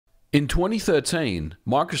In 2013,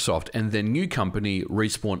 Microsoft and their new company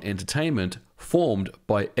Respawn Entertainment, formed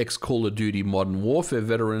by ex-Call of Duty Modern Warfare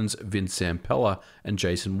veterans Vince Zampella and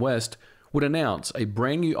Jason West, would announce a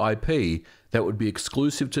brand new IP that would be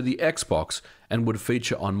exclusive to the Xbox and would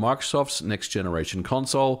feature on Microsoft's next-generation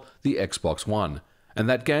console, the Xbox One. And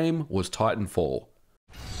that game was Titanfall.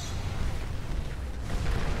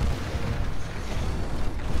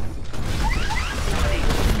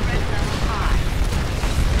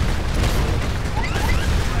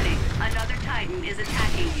 Is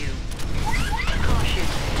attacking you. Caution,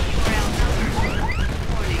 you are outnumbered.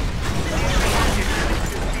 Warning, severe reactor damage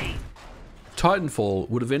sustained. Titanfall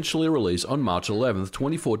would eventually release on March 11,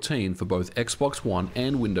 2014 for both Xbox One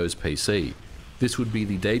and Windows PC. This would be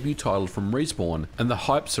the debut title from Respawn, and the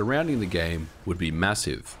hype surrounding the game would be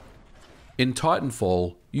massive. In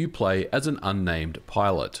Titanfall, you play as an unnamed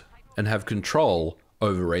pilot, and have control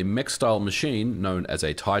over a mech-style machine known as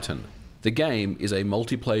a Titan. The game is a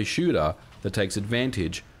multiplayer shooter that takes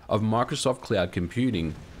advantage of Microsoft Cloud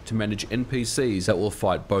Computing to manage NPCs that will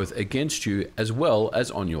fight both against you as well as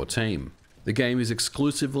on your team. The game is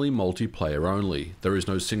exclusively multiplayer only. There is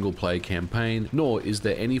no single player campaign, nor is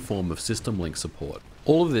there any form of system link support.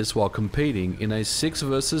 All of this while competing in a 6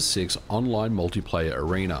 vs 6 online multiplayer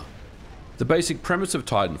arena. The basic premise of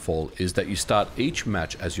Titanfall is that you start each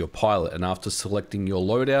match as your pilot, and after selecting your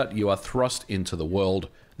loadout, you are thrust into the world.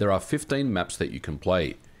 There are 15 maps that you can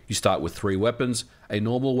play. You start with 3 weapons, a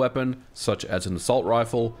normal weapon such as an assault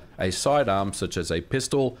rifle, a sidearm such as a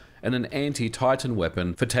pistol, and an anti-Titan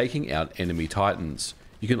weapon for taking out enemy Titans.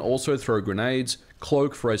 You can also throw grenades,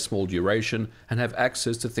 cloak for a small duration, and have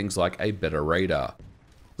access to things like a better radar.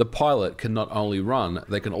 The pilot can not only run,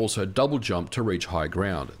 they can also double jump to reach high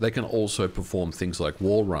ground. They can also perform things like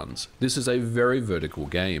wall runs. This is a very vertical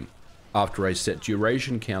game. After a set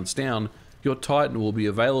duration counts down, your Titan will be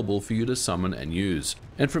available for you to summon and use.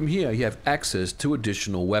 And from here you have access to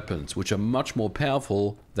additional weapons, which are much more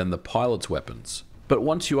powerful than the pilot's weapons. But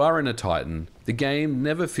once you are in a Titan, the game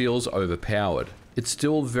never feels overpowered. It's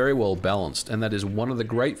still very well balanced, and that is one of the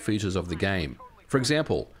great features of the game. For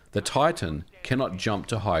example, the Titan cannot jump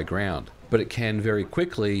to high ground, but it can very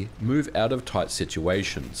quickly move out of tight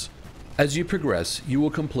situations. As you progress, you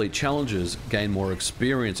will complete challenges, gain more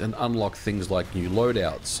experience, and unlock things like new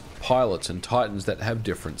loadouts, pilots, and Titans that have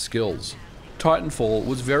different skills. Titanfall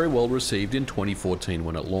was very well received in 2014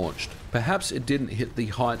 when it launched. Perhaps it didn't hit the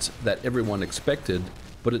heights that everyone expected,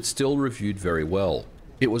 but it still reviewed very well.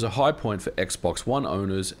 It was a high point for Xbox One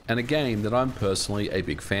owners, and a game that I'm personally a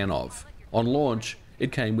big fan of. On launch,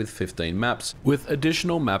 it came with 15 maps, with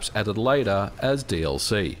additional maps added later as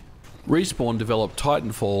DLC. Respawn developed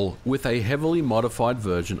Titanfall with a heavily modified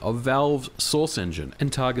version of Valve's Source Engine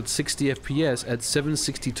and targets 60 FPS at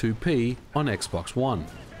 762p on Xbox One.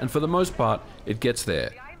 And for the most part, it gets there,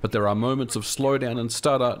 but there are moments of slowdown and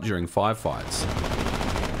stutter during firefights.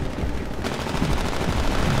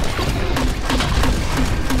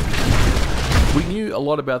 We knew a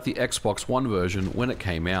lot about the Xbox One version when it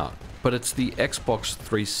came out, but it's the Xbox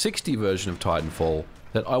 360 version of Titanfall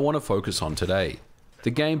that I want to focus on today. The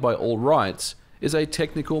game, by all rights, is a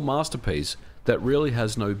technical masterpiece that really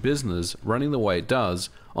has no business running the way it does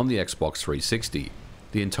on the Xbox 360.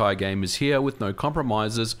 The entire game is here with no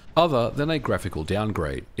compromises other than a graphical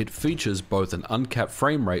downgrade. It features both an uncapped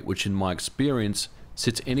frame rate, which in my experience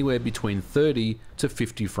sits anywhere between 30 to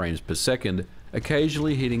 50 frames per second,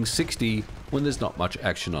 occasionally hitting 60 when there's not much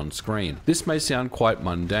action on screen. This may sound quite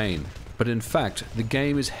mundane, but in fact, the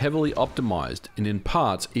game is heavily optimized and in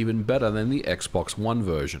parts even better than the Xbox One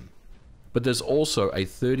version. But there's also a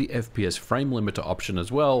 30 FPS frame limiter option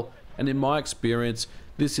as well, and in my experience,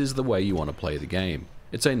 this is the way you want to play the game.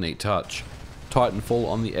 It's a neat touch. Titanfall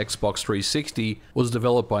on the Xbox 360 was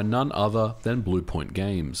developed by none other than Bluepoint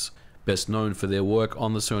Games, best known for their work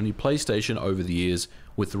on the Sony PlayStation over the years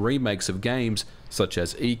with remakes of games such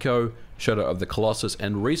as Eco, Shadow of the Colossus,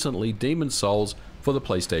 and recently Demon's Souls for the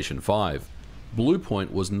PlayStation 5.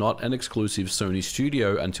 Bluepoint was not an exclusive Sony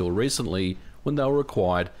studio until recently when they were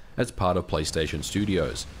acquired as part of PlayStation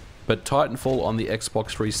Studios. But Titanfall on the Xbox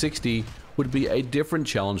 360 would be a different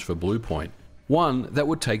challenge for Bluepoint, one that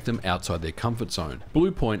would take them outside their comfort zone.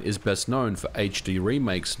 Bluepoint is best known for HD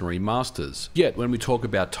remakes and remasters, yet when we talk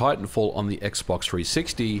about Titanfall on the Xbox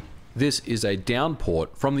 360, this is a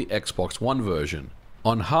downport from the Xbox One version,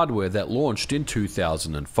 on hardware that launched in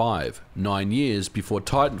 2005, 9 years before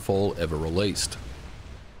Titanfall ever released.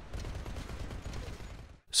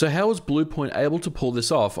 So how was Bluepoint able to pull this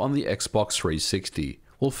off on the Xbox 360?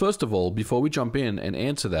 Well, first of all, before we jump in and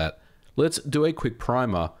answer that, let's do a quick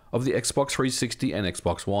primer of the Xbox 360 and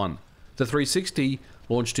Xbox One. The 360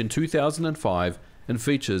 launched in 2005 and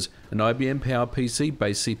features an IBM-powered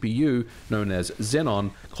PC-based CPU known as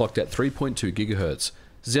Xenon, clocked at 3.2 GHz.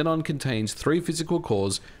 Xenon contains 3 physical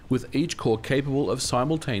cores, with each core capable of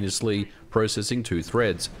simultaneously processing 2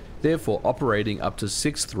 threads, therefore operating up to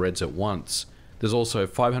 6 threads at once. There's also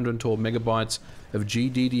 512 MB of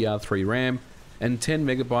GDDR3 RAM and 10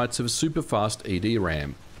 MB of super-fast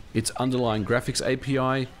EDRAM. Its underlying graphics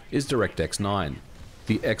API is DirectX 9.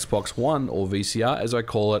 The Xbox One, or VCR as I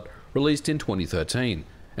call it, released in 2013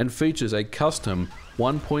 and features a custom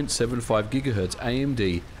 1.75 GHz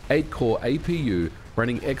AMD 8-core APU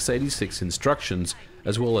running x86 instructions,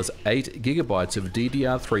 as well as 8 GB of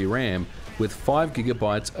DDR3 RAM with 5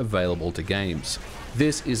 GB available to games.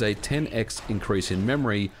 This is a 10x increase in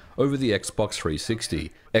memory over the Xbox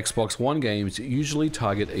 360. Xbox One games usually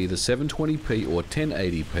target either 720p or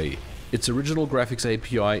 1080p. Its original graphics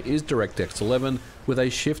API is DirectX 11, with a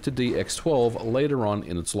shift to DX12 later on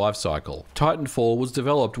in its lifecycle. Titanfall was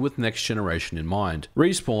developed with next generation in mind.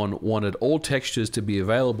 Respawn wanted all textures to be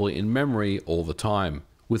available in memory all the time,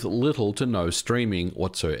 with little to no streaming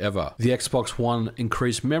whatsoever. The Xbox One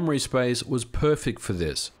increased memory space was perfect for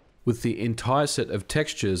this, with the entire set of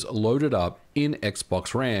textures loaded up in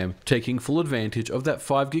Xbox RAM, taking full advantage of that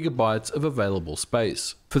 5 GB of available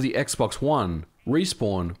space. For the Xbox One,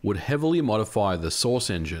 Respawn would heavily modify the source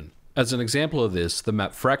engine. As an example of this, the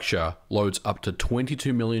map Fracture loads up to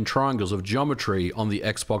 22 million triangles of geometry on the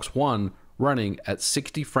Xbox One, running at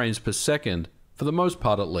 60 frames per second, for the most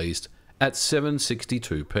part at least, at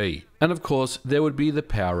 762p. And of course, there would be the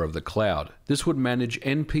power of the cloud. This would manage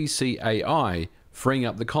NPC AI, freeing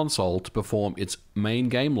up the console to perform its main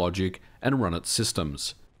game logic and run its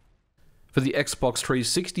systems. For the Xbox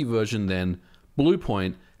 360 version then,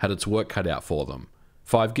 Bluepoint had its work cut out for them.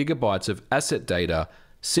 5 GB of asset data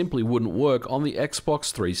simply wouldn't work on the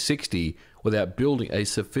Xbox 360 without building a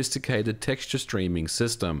sophisticated texture streaming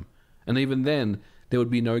system. And even then, there would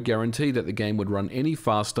be no guarantee that the game would run any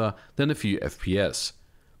faster than a few FPS.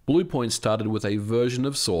 Bluepoint started with a version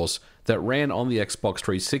of Source that ran on the Xbox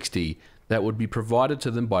 360 that would be provided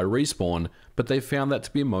to them by Respawn, but they found that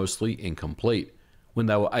to be mostly incomplete. When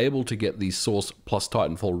they were able to get the Source plus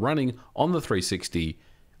Titanfall running on the 360,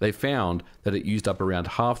 they found that it used up around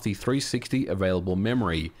half the 360 available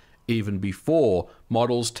memory, even before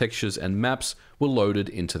models, textures, and maps were loaded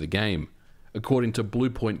into the game. According to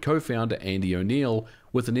Bluepoint co-founder Andy O'Neill,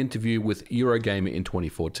 with an interview with Eurogamer in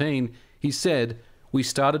 2014, he said, "We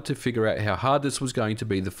started to figure out how hard this was going to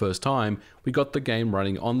be the first time we got the game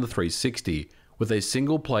running on the 360. With a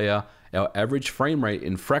single player, our average frame rate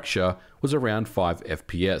in Fracture was around 5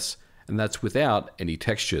 FPS, and that's without any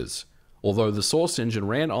textures." Although the Source engine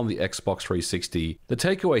ran on the Xbox 360, the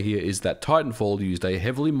takeaway here is that Titanfall used a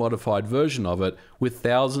heavily modified version of it with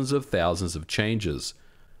thousands of changes.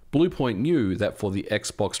 Bluepoint knew that for the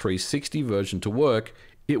Xbox 360 version to work,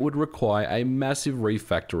 it would require a massive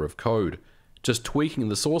refactor of code. Just tweaking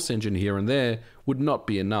the Source engine here and there would not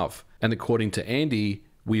be enough, and according to Andy,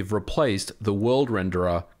 we've replaced the world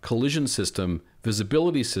renderer, collision system,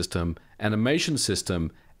 visibility system, animation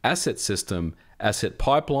system, asset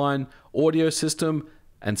pipeline, audio system,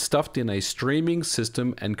 and stuffed in a streaming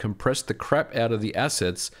system and compressed the crap out of the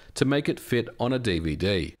assets to make it fit on a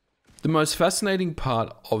DVD. The most fascinating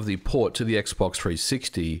part of the port to the Xbox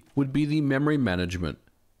 360 would be the memory management.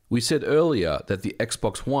 We said earlier that the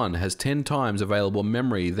Xbox One has 10 times available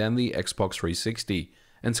memory than the Xbox 360,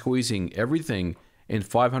 and squeezing everything in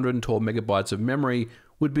 512 MB of memory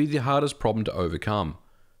would be the hardest problem to overcome.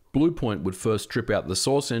 Bluepoint would first strip out the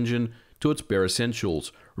Source engine to its bare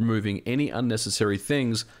essentials, removing any unnecessary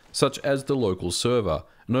things such as the local server,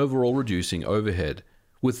 and overall reducing overhead.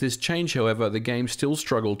 With this change, however, the game still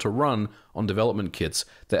struggled to run on development kits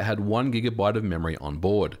that had 1 GB of memory on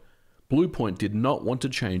board. Bluepoint did not want to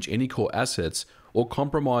change any core assets or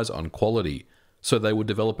compromise on quality, so they would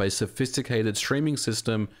develop a sophisticated streaming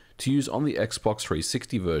system to use on the Xbox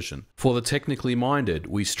 360 version. For the technically minded,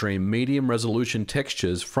 we stream medium resolution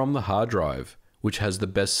textures from the hard drive, which has the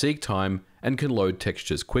best seek time and can load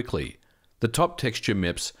textures quickly. The top texture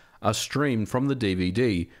MIPS are streamed from the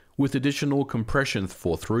DVD with additional compression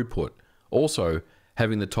for throughput. Also,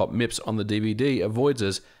 having the top MIPS on the DVD avoids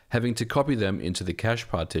us having to copy them into the cache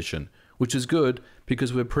partition, which is good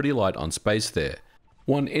because we're pretty light on space there.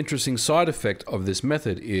 One interesting side effect of this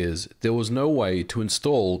method is there was no way to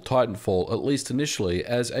install Titanfall, at least initially,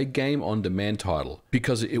 as a game-on-demand title,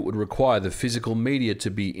 because it would require the physical media to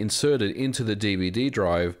be inserted into the DVD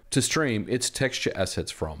drive to stream its texture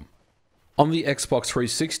assets from. On the Xbox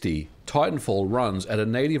 360, Titanfall runs at a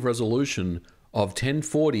native resolution of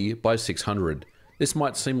 1040 by 600. This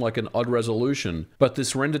might seem like an odd resolution, but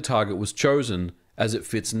this render target was chosen as it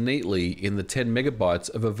fits neatly in the 10 megabytes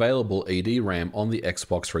of available ED RAM on the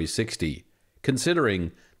Xbox 360,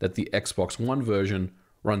 considering that the Xbox One version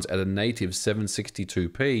runs at a native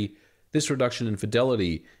 762p. This reduction in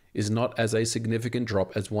fidelity is not as a significant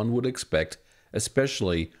drop as one would expect,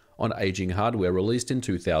 especially on aging hardware released in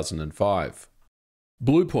 2005.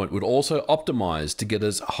 Bluepoint would also optimize to get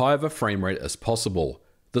as high of a frame rate as possible.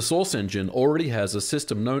 The Source engine already has a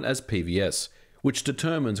system known as PVS, which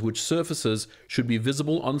determines which surfaces should be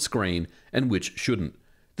visible on screen and which shouldn't.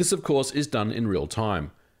 This of course is done in real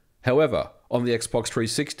time. However, on the Xbox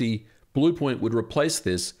 360, Bluepoint would replace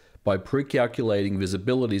this by pre-calculating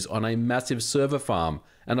visibilities on a massive server farm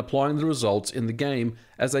and applying the results in the game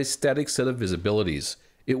as a static set of visibilities.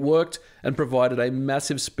 It worked and provided a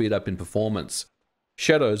massive speed up in performance.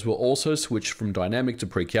 Shadows were also switched from dynamic to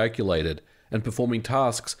pre-calculated, and performing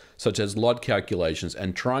tasks such as LOD calculations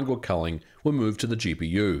and triangle culling were moved to the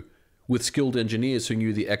GPU. With skilled engineers who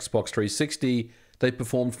knew the Xbox 360, they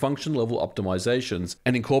performed function-level optimizations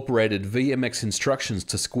and incorporated VMX instructions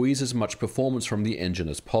to squeeze as much performance from the engine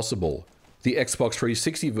as possible. The Xbox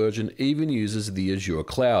 360 version even uses the Azure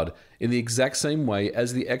cloud in the exact same way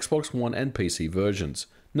as the Xbox One and PC versions.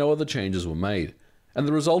 No other changes were made. And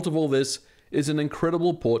the result of all this is an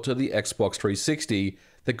incredible port to the Xbox 360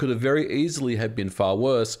 that could have very easily have been far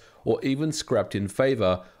worse or even scrapped in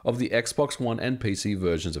favor of the Xbox One and PC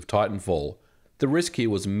versions of Titanfall. The risk here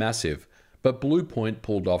was massive, but Bluepoint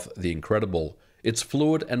pulled off the incredible. It's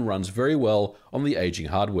fluid and runs very well on the aging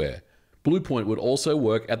hardware. Bluepoint would also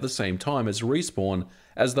work at the same time as Respawn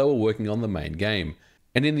as they were working on the main game,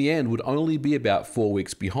 and in the end would only be about 4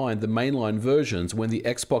 weeks behind the mainline versions when the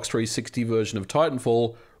Xbox 360 version of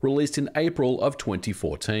Titanfall released in April of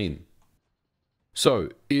 2014. So,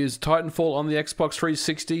 is Titanfall on the Xbox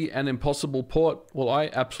 360 an impossible port? Well, I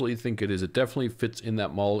absolutely think it is. It definitely fits in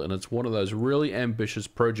that mold, and it's one of those really ambitious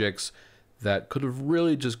projects that could have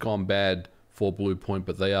really just gone bad for Bluepoint,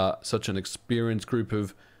 but they are such an experienced group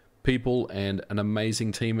of people and an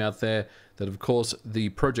amazing team out there that, of course, the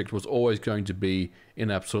project was always going to be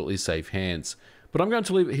in absolutely safe hands. But I'm going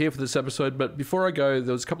to leave it here for this episode, but before I go,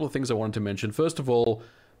 there was a couple of things I wanted to mention. First of all,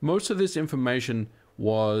 most of this information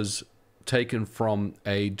was taken from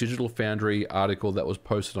a Digital Foundry article that was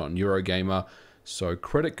posted on Eurogamer, so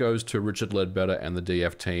credit goes to Richard Ledbetter and the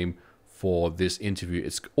DF team for this interview.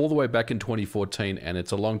 It's all the way back in 2014 and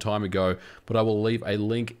it's a long time ago, but I will leave a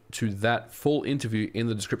link to that full interview in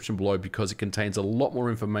the description below because it contains a lot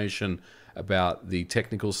more information about the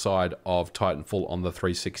technical side of Titanfall on the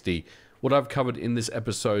 360. What I've covered in this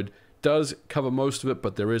episode does cover most of it,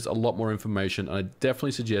 but there is a lot more information, and I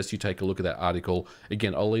definitely suggest you take a look at that article.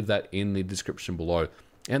 Again, I'll leave that in the description below.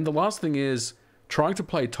 And the last thing is, trying to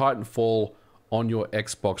play Titanfall on your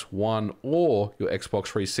Xbox One or your Xbox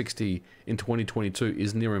 360 in 2022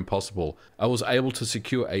 is near impossible. I was able to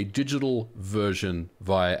secure a digital version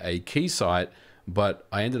via a key site, but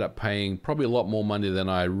I ended up paying probably a lot more money than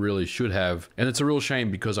I really should have. And it's a real shame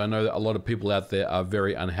because I know that a lot of people out there are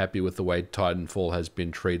very unhappy with the way Titanfall has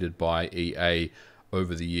been treated by EA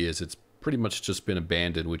over the years. It's pretty much just been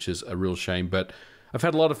abandoned, which is a real shame. But I've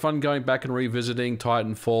had a lot of fun going back and revisiting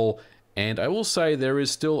Titanfall, and I will say there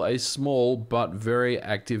is still a small but very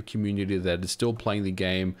active community that is still playing the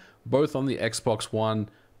game, both on the Xbox One,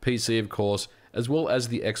 PC of course, as well as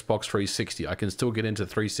the Xbox 360. I can still get into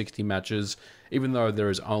 360 matches, even though there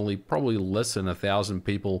is only probably less than 1,000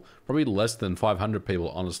 people, probably less than 500 people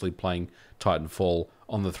honestly playing Titanfall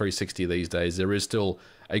on the 360 these days. There is still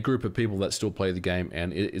a group of people that still play the game,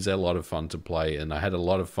 and it is a lot of fun to play, and I had a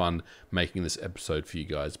lot of fun making this episode for you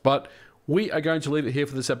guys. But we are going to leave it here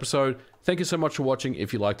for this episode. Thank you so much for watching.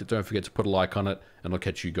 If you liked it, don't forget to put a like on it, and I'll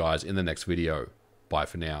catch you guys in the next video. Bye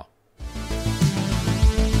for now.